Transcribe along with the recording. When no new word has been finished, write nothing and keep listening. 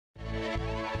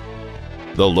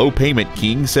The low payment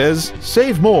king says,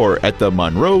 save more at the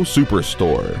Monroe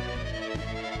Superstore.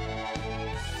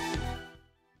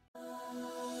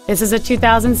 This is a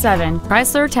 2007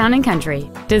 Chrysler Town & Country,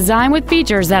 designed with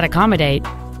features that accommodate.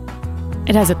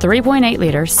 It has a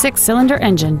 3.8-liter six-cylinder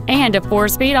engine and a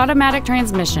 4-speed automatic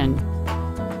transmission.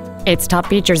 Its top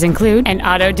features include an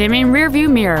auto-dimming rear-view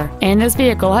mirror, and this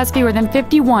vehicle has fewer than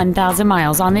 51,000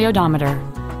 miles on the odometer.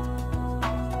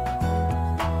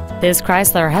 This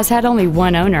Chrysler has had only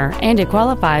one owner, and it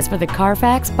qualifies for the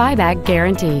Carfax buyback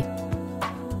guarantee.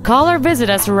 Call or visit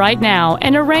us right now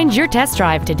and arrange your test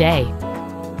drive today.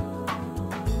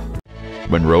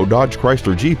 Monroe Dodge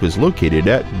Chrysler Jeep is located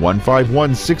at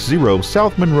 15160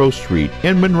 South Monroe Street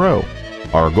in Monroe.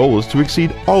 Our goal is to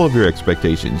exceed all of your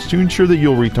expectations to ensure that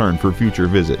you'll return for future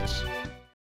visits.